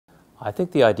I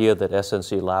think the idea that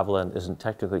SNC-Lavalin isn't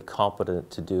technically competent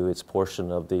to do its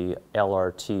portion of the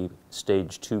LRT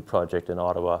Stage 2 project in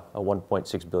Ottawa, a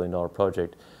 $1.6 billion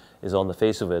project, is on the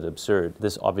face of it absurd.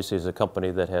 This obviously is a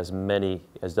company that has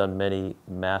done many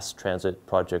mass transit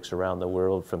projects around the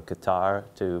world, from Qatar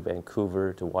to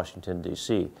Vancouver to Washington,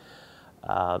 D.C.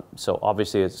 So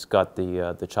obviously it's got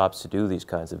the chops to do these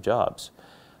kinds of jobs.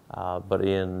 But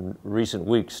in recent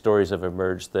weeks, stories have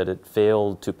emerged that it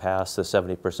failed to pass the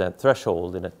 70%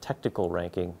 threshold in a technical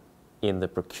ranking in the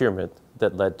procurement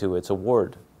that led to its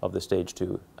award of the Stage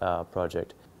 2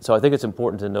 project. So I think it's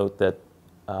important to note that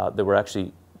there were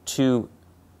actually two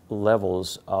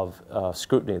levels of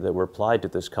scrutiny that were applied to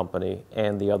this company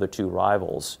and the other two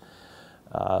rivals.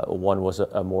 One was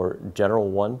a more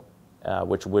general one,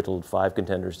 which whittled 5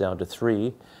 contenders down to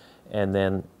 3, and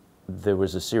then there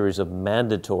was a series of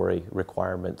mandatory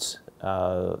requirements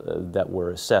that were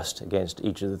assessed against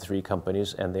each of the 3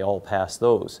 companies, and they all passed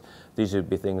those. These would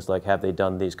be things like, have they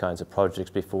done these kinds of projects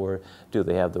before? Do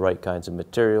they have the right kinds of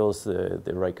materials, the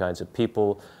right kinds of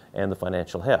people, and the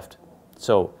financial heft?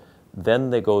 So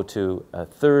then they go to a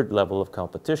third level of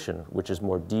competition, which is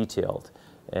more detailed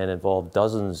and involve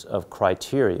dozens of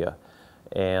criteria.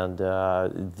 And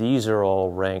these are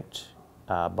all ranked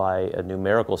by a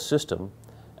numerical system,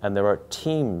 and there are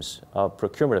teams of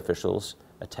procurement officials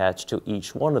attached to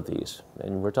each one of these.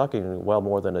 And we're talking well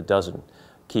more than a dozen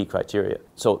key criteria.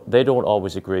 So they don't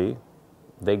always agree.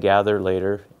 They gather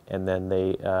later, and then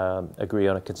they agree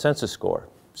on a consensus score.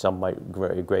 Some might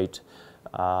rate,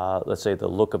 let's say, the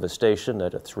look of a station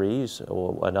at a 3,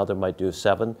 or another might do a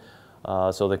 7,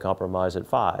 so they compromise at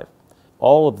 5.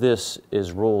 All of this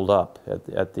is rolled up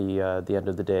at the end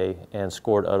of the day and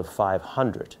scored out of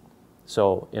 500.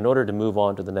 So in order to move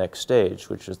on to the next stage,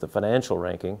 which is the financial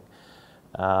ranking,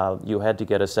 you had to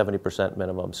get a 70%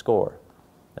 minimum score.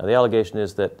 Now the allegation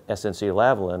is that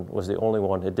SNC-Lavalin was the only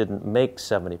one who didn't make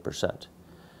 70%.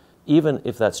 Even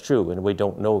if that's true, and we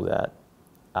don't know that,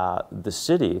 the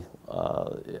city,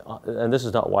 and this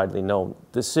is not widely known,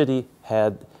 the city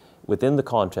had within the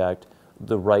contract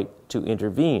the right to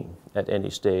intervene at any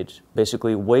stage,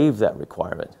 basically waive that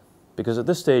requirement. Because at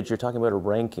this stage, you're talking about a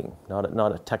ranking, not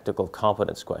a technical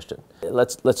competence question.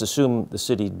 Let's assume the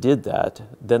city did that,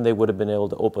 then they would have been able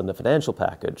to open the financial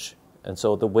package. And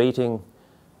so the weighting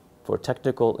for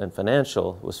technical and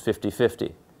financial was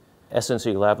 50-50.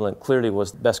 SNC-Lavalin clearly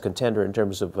was the best contender in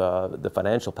terms of the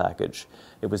financial package.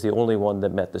 It was the only one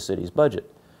that met the city's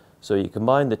budget. So you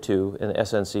combine the two, and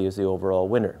SNC is the overall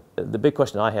winner. The big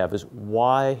question I have is,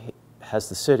 why has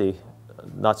the city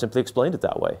not simply explained it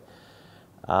that way?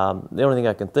 The only thing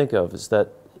I can think of is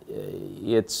that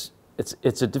it's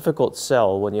a difficult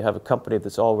sell when you have a company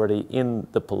that's already in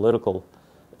the political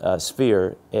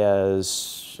sphere.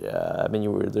 There's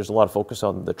a lot of focus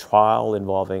on the trial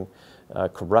involving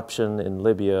corruption in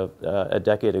Libya a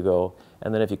decade ago,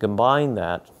 and then if you combine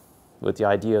that with the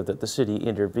idea that the city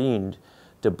intervened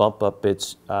to bump up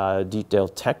its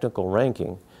detailed technical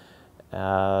ranking,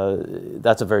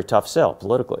 that's a very tough sell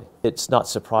politically. It's not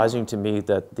surprising to me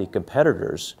that the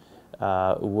competitors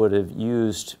would have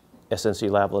used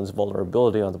SNC-Lavalin's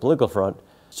vulnerability on the political front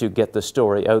to get the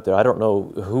story out there. I don't know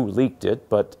who leaked it,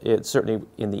 but it's certainly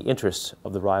in the interests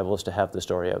of the rivals to have the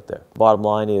story out there. Bottom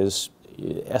line is,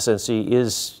 SNC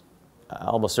is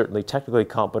almost certainly technically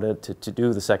competent to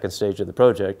do the second stage of the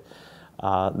project.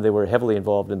 They were heavily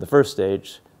involved in the first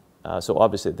stage, so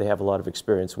obviously they have a lot of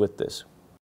experience with this.